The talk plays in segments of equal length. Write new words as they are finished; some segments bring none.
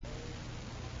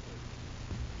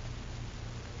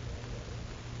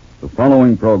The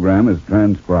following program is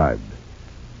transcribed.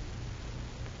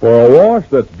 For a wash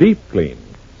that's deep clean,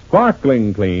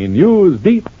 sparkling clean, use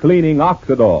deep cleaning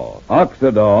Oxidol.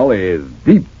 Oxidol is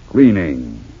deep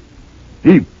cleaning.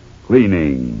 Deep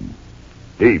cleaning.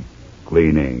 Deep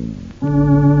cleaning.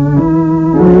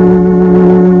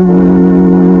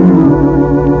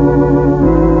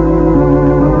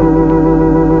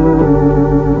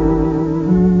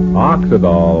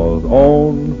 Oxidol's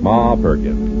own Ma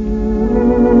Perkins.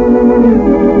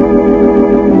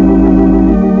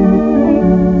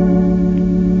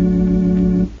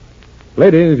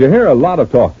 Ladies, you hear a lot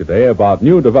of talk today about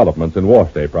new developments in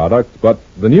wash day products, but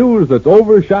the news that's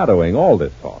overshadowing all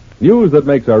this talk, news that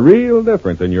makes a real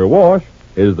difference in your wash,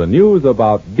 is the news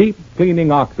about deep cleaning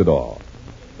Oxidol.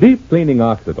 Deep cleaning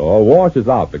Oxidol washes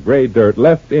out the gray dirt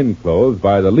left in clothes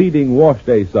by the leading wash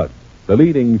day suds, the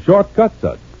leading shortcut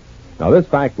suds. Now, this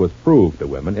fact was proved to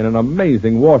women in an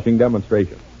amazing washing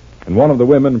demonstration. And one of the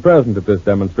women present at this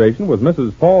demonstration was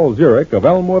Mrs. Paul Zurich of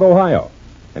Elmwood, Ohio.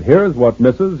 And here's what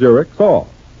Mrs. Zurich saw.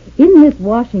 In this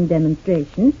washing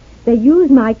demonstration, they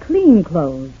used my clean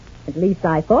clothes. At least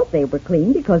I thought they were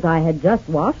clean because I had just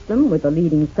washed them with the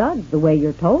leading suds the way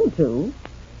you're told to.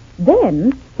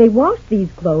 Then they washed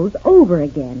these clothes over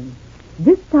again,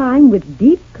 this time with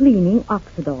deep cleaning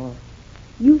Oxidol.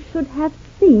 You should have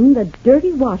seen the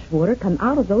dirty wash water come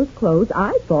out of those clothes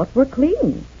I thought were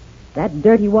clean. That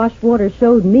dirty wash water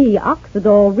showed me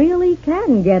Oxidol really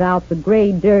can get out the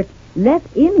gray dirt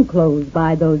left in clothes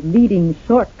by those leading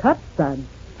shortcut suds.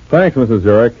 Thanks, Mrs.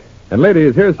 Zurich. And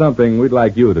ladies, here's something we'd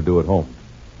like you to do at home.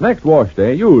 Next wash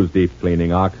day, use deep cleaning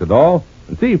Oxidol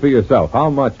and see for yourself how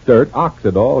much dirt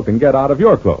Oxidol can get out of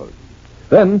your clothes.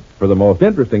 Then, for the most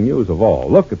interesting news of all,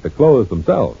 look at the clothes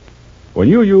themselves. When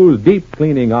you use deep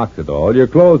cleaning Oxidol, your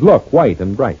clothes look white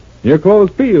and bright. Your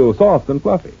clothes feel soft and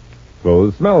fluffy.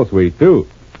 Clothes smell sweet, too.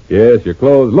 Yes, your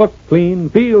clothes look clean,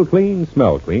 feel clean,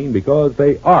 smell clean, because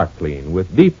they are clean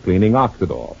with deep cleaning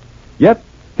Oxidol. Yet,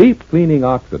 deep cleaning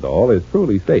Oxidol is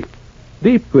truly safe.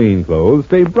 Deep clean clothes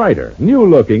stay brighter, new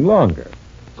looking longer.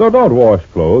 So don't wash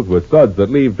clothes with suds that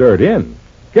leave dirt in.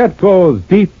 Get clothes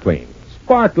deep clean,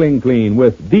 sparkling clean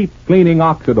with deep cleaning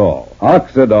Oxidol.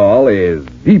 Oxidol is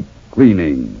deep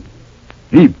cleaning.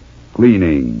 Deep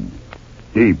cleaning.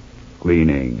 Deep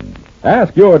cleaning.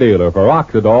 Ask your dealer for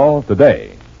Oxidol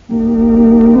today.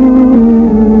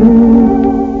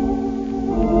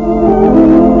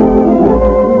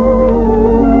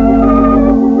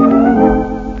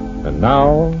 And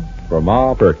now for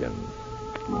Ma Perkins.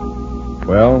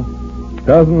 Well,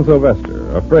 Cousin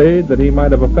Sylvester, afraid that he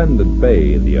might have offended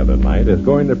Fay the other night, is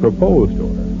going to propose to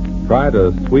her, try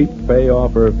to sweep Fay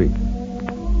off her feet.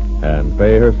 And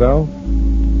Fay herself?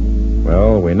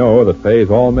 Well, we know that Fay's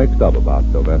all mixed up about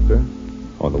Sylvester.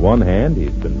 On the one hand, he's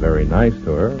been very nice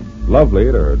to her, lovely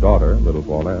to her daughter, little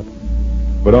Paulette.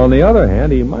 But on the other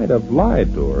hand, he might have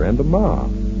lied to her and to Ma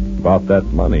about that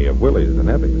money of Willie's and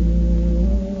Effie's.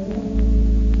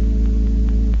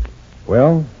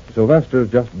 Well, Sylvester's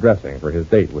just dressing for his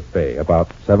date with Fay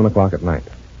about 7 o'clock at night.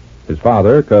 His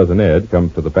father, Cousin Ed,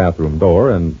 comes to the bathroom door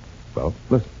and, well,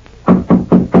 listen.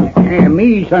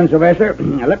 Me, son Sylvester.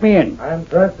 Let me in. I'm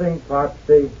dressing,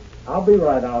 Foxy. I'll be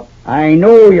right out. I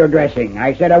know you're dressing.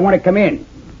 I said I want to come in.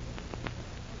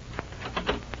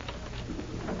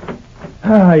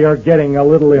 You're getting a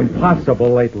little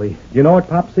impossible lately. You know it,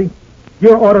 Popsy?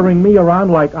 You're ordering me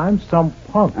around like I'm some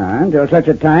punk. Until such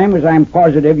a time as I'm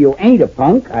positive you ain't a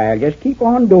punk, I'll just keep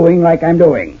on doing like I'm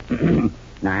doing.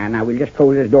 Now, we'll just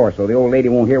close this door so the old lady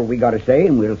won't hear what we got to say,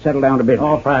 and we'll settle down to business.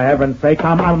 Oh, for heaven's sake,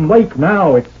 I'm late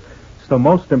now. It's the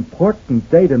most important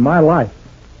date in my life.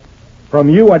 From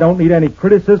you, I don't need any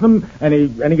criticism, any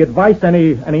advice,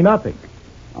 any nothing.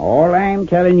 All I'm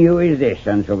telling you is this,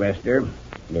 son Sylvester.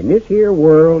 In this here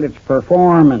world, it's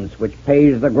performance which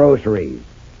pays the groceries.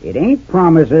 It ain't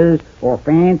promises or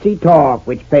fancy talk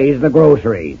which pays the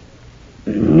groceries.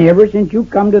 Ever since you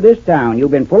come to this town,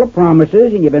 you've been full of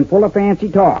promises and you've been full of fancy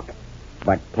talk.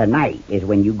 But tonight is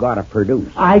when you gotta produce.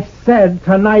 I said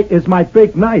tonight is my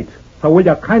big night. So will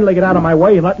you kindly get out of my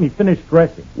way and let me finish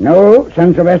dressing? No,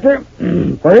 son Sylvester.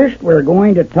 First, we're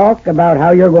going to talk about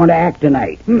how you're going to act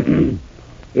tonight.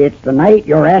 It's the night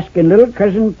you're asking little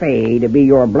Cousin Fay to be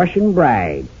your blushing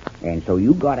bride. And so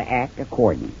you gotta act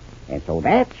according. And so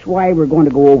that's why we're going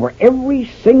to go over every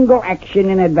single action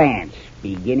in advance,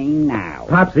 beginning now.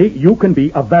 Popsy, you can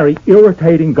be a very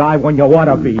irritating guy when you want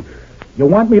to be. You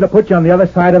want me to put you on the other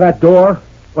side of that door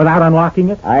without unlocking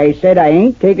it? I said I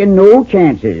ain't taking no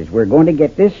chances. We're going to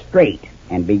get this straight,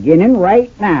 and beginning right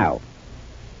now.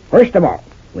 First of all,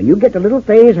 when you get to little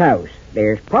Fay's house,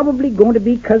 there's probably going to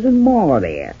be Cousin Ma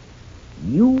there.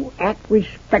 You act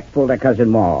respectful to Cousin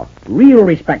Ma. Real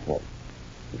respectful.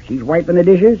 If she's wiping the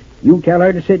dishes, you tell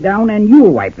her to sit down and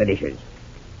you'll wipe the dishes.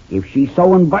 If she's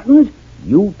sewing buttons,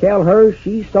 you tell her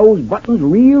she sews buttons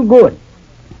real good.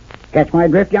 Catch my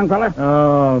drift, young fella?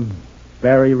 Oh,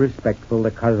 very respectful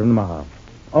to Cousin Ma.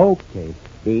 Okay.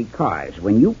 Because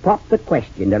when you pop the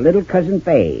question to little Cousin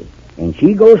Fay, and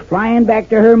she goes flying back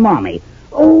to her mommy,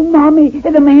 "Oh, Mommy,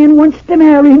 the man wants to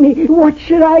marry me. What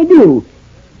should I do?"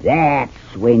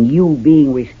 That's when you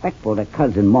being respectful to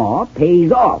Cousin Ma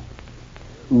pays off.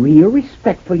 "Real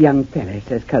respectful young fella,"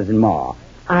 says Cousin Ma.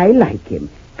 "I like him.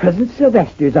 Cousin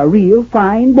Sylvester's a real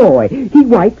fine boy. He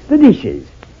wipes the dishes."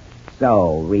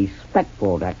 So,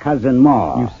 respectful to Cousin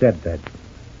Ma. You said that.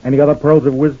 Any other pearls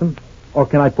of wisdom? Or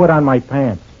can I put on my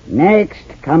pants?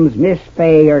 Next comes Miss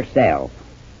Fay herself.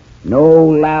 No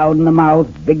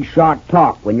loud-in-the-mouth, big-shot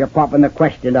talk when you're popping the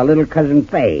question to little Cousin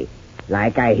Fay.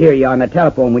 Like I hear you on the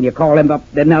telephone when you call him up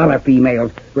the other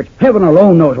females, which heaven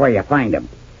alone knows where you find them.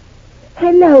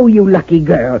 "Hello, you lucky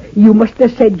girl. You must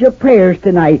have said your prayers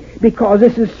tonight because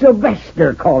this is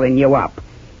Sylvester calling you up."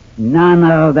 None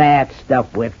of that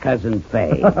stuff with Cousin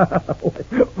Fay.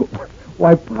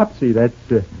 Why, Popsy,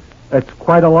 that's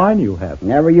quite a line you have.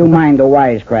 Never you mind the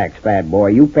wisecracks, fat boy.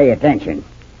 You pay attention.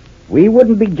 We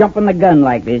wouldn't be jumping the gun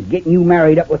like this, getting you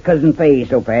married up with Cousin Fay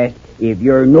so fast, if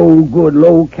your no-good,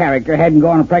 low character hadn't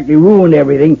gone and practically ruined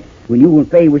everything when you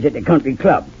and Fay was at the country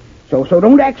club. So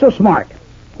don't act so smart.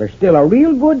 There's still a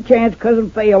real good chance Cousin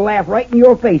Fay will laugh right in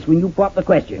your face when you pop the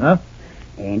question. Huh?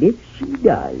 And if she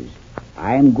does,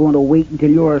 I'm going to wait until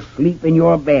you're asleep in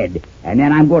your bed, and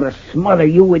then I'm going to smother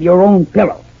you with your own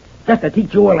pillow, just to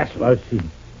teach you a lesson. Well,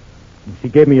 she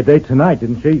gave me a date tonight,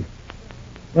 didn't she?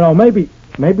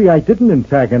 Maybe I didn't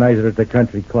antagonize her at the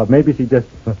country club. Maybe she just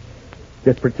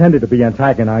pretended to be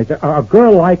antagonized. A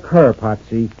girl like her,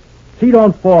 Potsy, she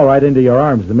don't fall right into your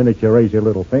arms the minute you raise your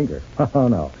little finger. Oh,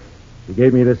 no. She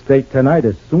gave me this date tonight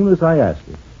as soon as I asked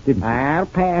her, didn't she? I'll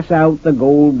pass out the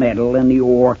gold medal and the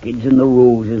orchids and the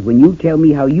roses when you tell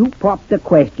me how you popped the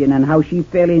question and how she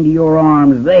fell into your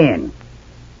arms then.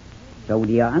 So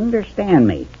do you understand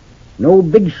me? No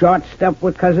big shot stuff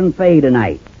with Cousin Fay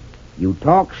tonight. You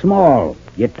talk small.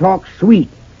 You talk sweet.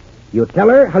 You tell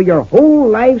her how your whole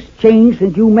life's changed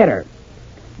since you met her.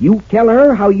 You tell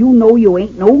her how you know you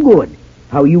ain't no good.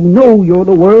 How you know you're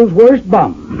the world's worst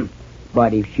bum.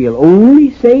 But if she'll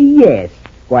only say yes,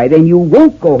 why then you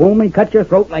won't go home and cut your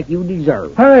throat like you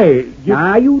deserve. Hey!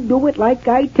 Now you do it like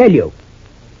I tell you.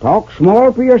 Talk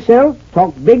small for yourself.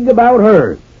 Talk big about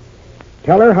her.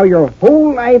 Tell her how your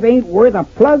whole life ain't worth a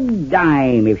plug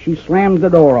dime if she slams the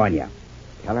door on you.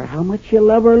 Tell her how much you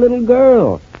love her little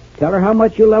girl. Tell her how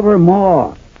much you love her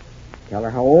ma. Tell her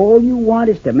how all you want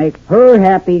is to make her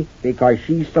happy because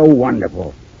she's so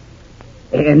wonderful.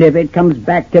 And if it comes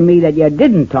back to me that you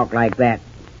didn't talk like that,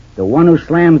 the one who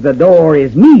slams the door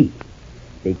is me.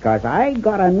 Because I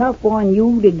got enough on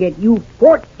you to get you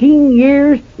 14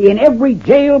 years in every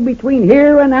jail between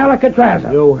here and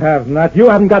Alcatraz. You have not. You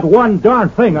haven't got one darn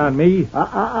thing on me.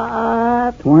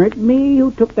 'Tweren't me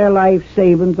who took their life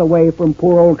savings away from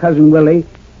poor old Cousin Willie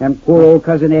and poor old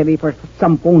Cousin Evie for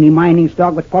some phony mining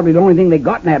stock, which probably the only thing they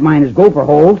got in that mine is gopher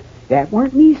holes. That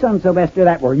weren't me, son Sylvester,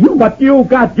 that were you. But you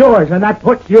got yours, and that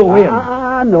puts you in.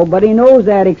 Nobody knows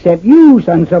that except you,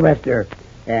 son Sylvester.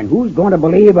 And who's going to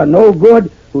believe a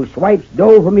no-good who swipes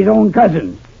dough from his own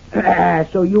cousins?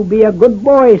 So you be a good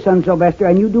boy, son Sylvester,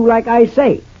 and you do like I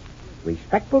say.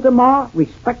 Respectful to Ma,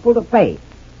 respectful to Fay.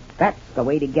 That's the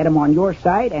way to get 'em on your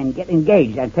side and get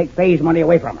engaged and take Fay's money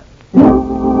away from her.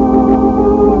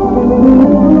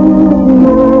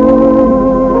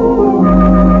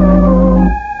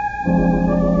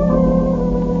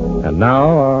 And now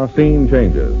our scene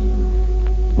changes.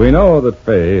 We know that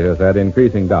Fay has had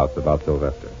increasing doubts about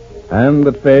Sylvester, and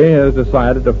that Fay has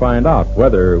decided to find out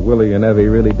whether Willie and Evie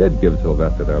really did give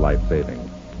Sylvester their life savings,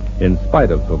 in spite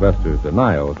of Sylvester's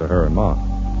denial to her and Ma.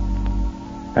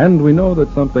 And we know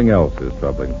that something else is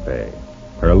troubling Fay,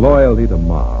 her loyalty to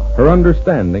Ma, her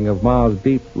understanding of Ma's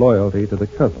deep loyalty to the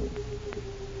cousin.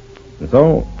 And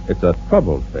so it's a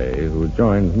troubled Fay who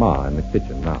joins Ma in the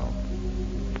kitchen now.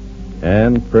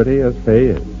 And pretty as Fay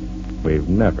is, we've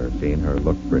never seen her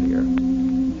look prettier.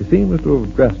 She seems to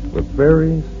have dressed with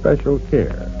very special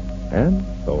care. And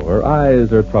though her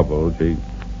eyes are troubled,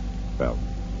 well,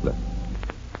 listen.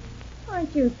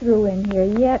 Aren't you through in here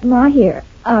yet, Ma? Here,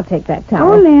 I'll take that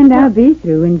towel. Oh, Land, I'll be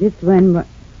through in just one more.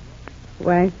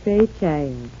 Why, say,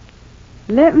 child,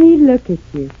 let me look at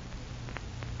you.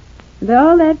 With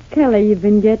all that color you've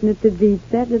been getting at the beach,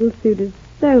 that little suit is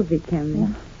so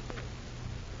becoming.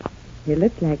 You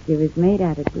look like you was made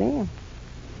out of glass.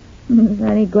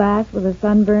 Any glass with a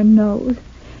sunburned nose.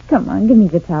 Come on, give me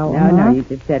the towel. No, you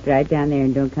just sit right down there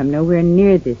and don't come nowhere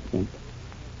near this sink.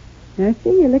 Now,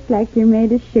 see, you look like you're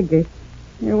made of sugar.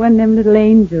 You're one of them little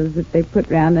angels that they put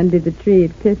round under the tree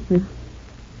at Christmas.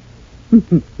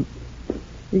 You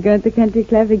go to the country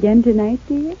club again tonight,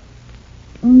 do you?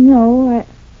 No,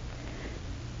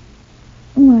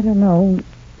 I don't know.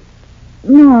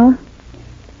 Ma,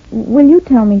 will you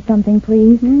tell me something,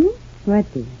 please?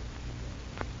 What, dear?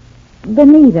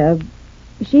 Benita,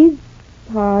 she's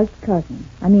Pa's cousin.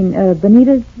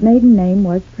 Benita's maiden name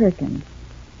was Perkins.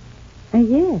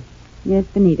 Yes. Yes,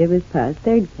 Benita was Pa's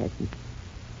third cousin.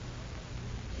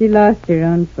 She lost her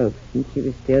own folks when she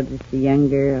was still just a young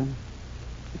girl.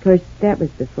 Of course, that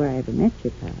was before I ever met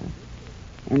your Pa.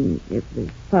 And it was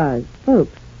Pa's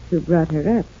folks who brought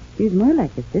her up. She was more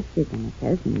like a sister than a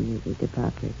cousin, usually, to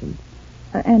Pa Perkins.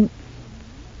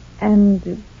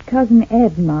 And Cousin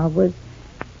Ed, Ma, was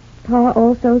Pa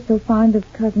also so fond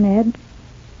of Cousin Ed?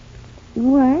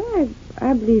 Why,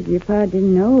 I believe your Pa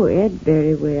didn't know Ed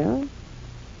very well.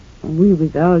 We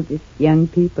was all just young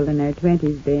people in our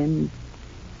 20s then.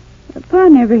 Pa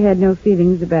never had no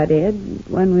feelings about Ed,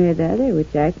 one way or the other,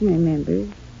 which I can remember.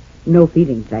 No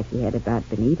feelings like he had about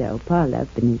Benita. Oh, Pa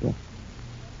loved Benita.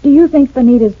 Do you think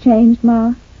Benita's changed,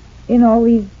 Ma, in all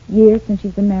these years since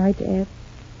she's been married to Ed?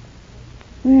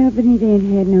 Well, Benita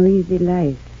ain't had no easy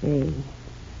life, eh?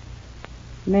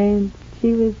 Man,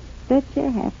 she was such a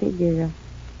happy girl.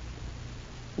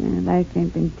 Life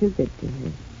ain't been too good to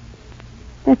her.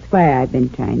 That's why I've been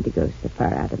trying to go so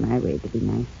far out of my way to be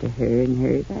nice to her and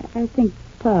hers. I think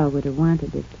Pa would have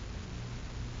wanted it.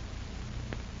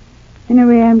 In a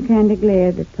way, I'm kind of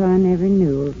glad that Pa never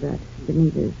knew about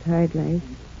Benita's hard life.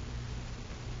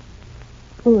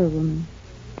 Poor woman.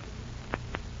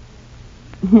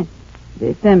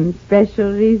 There's some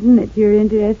special reason that you're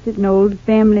interested in old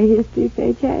family history,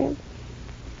 Fairchild?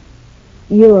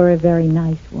 You're a very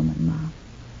nice woman, Ma.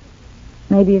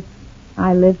 Maybe if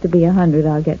I live to be 100,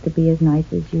 I'll get to be as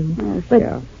nice as you. Oh, but,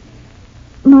 sure.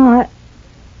 Ma,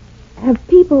 have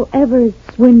people ever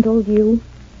swindled you?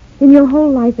 In your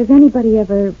whole life, has anybody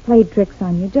ever played tricks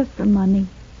on you just for money?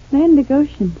 Land of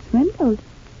Goshen, swindled?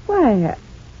 Why,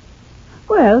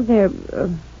 well,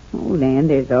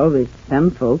 there's always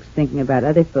some folks thinking about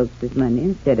other folks' money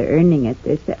instead of earning it.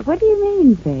 What do you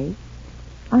mean, Faye?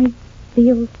 I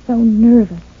feel so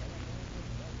nervous.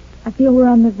 I feel we're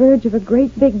on the verge of a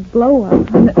great big blow-up.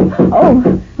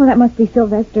 Oh, that must be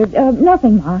Sylvester.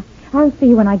 Nothing, Ma. I'll see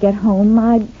you when I get home.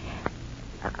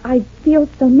 I feel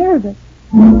so nervous.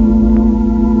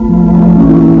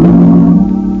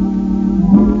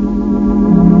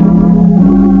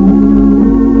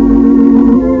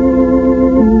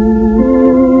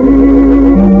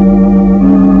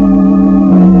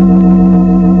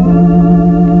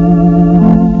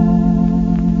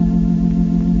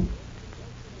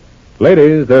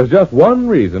 Ladies, there's just one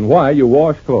reason why you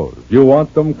wash clothes. You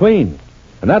want them clean.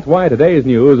 And that's why today's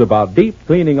news about deep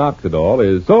cleaning Oxidol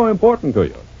is so important to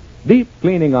you. Deep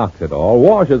cleaning Oxidol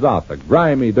washes out the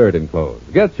grimy dirt in clothes,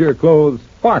 gets your clothes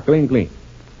sparkling clean.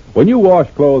 When you wash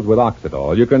clothes with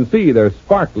Oxidol, you can see they're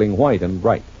sparkling white and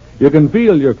bright. You can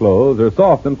feel your clothes are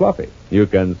soft and fluffy. You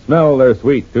can smell they're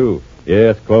sweet, too.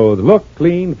 Yes, clothes look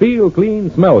clean, feel clean,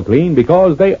 smell clean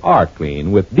because they are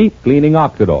clean with deep cleaning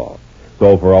Oxidol.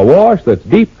 So for a wash that's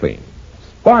deep clean,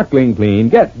 sparkling clean,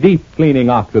 get deep cleaning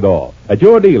Oxidol at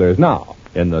your dealers now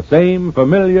in the same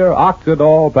familiar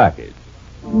Oxidol package.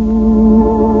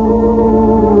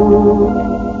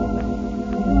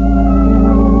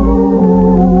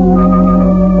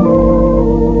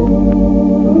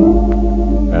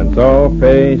 And so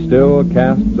Fay still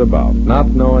casts about, not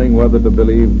knowing whether to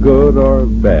believe good or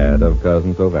bad of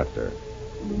Cousin Sylvester.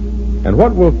 And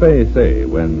what will Fay say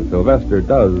when Sylvester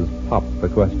does pop the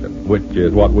question, which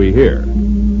is what we hear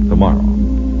tomorrow.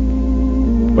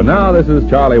 But now this is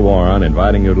Charlie Warren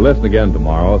inviting you to listen again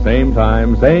tomorrow, same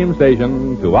time, same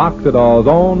station, to Oxidol's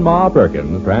own Ma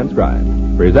Perkins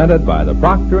transcribed, presented by the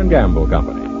Procter & Gamble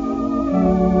Company.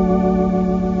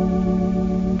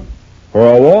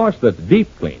 For a wash that's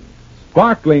deep clean,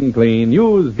 sparkling clean,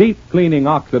 use deep cleaning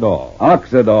Oxidol.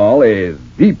 Oxidol is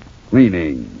deep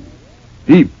cleaning.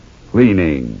 Deep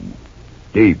cleaning.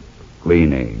 Deep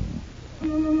cleaning.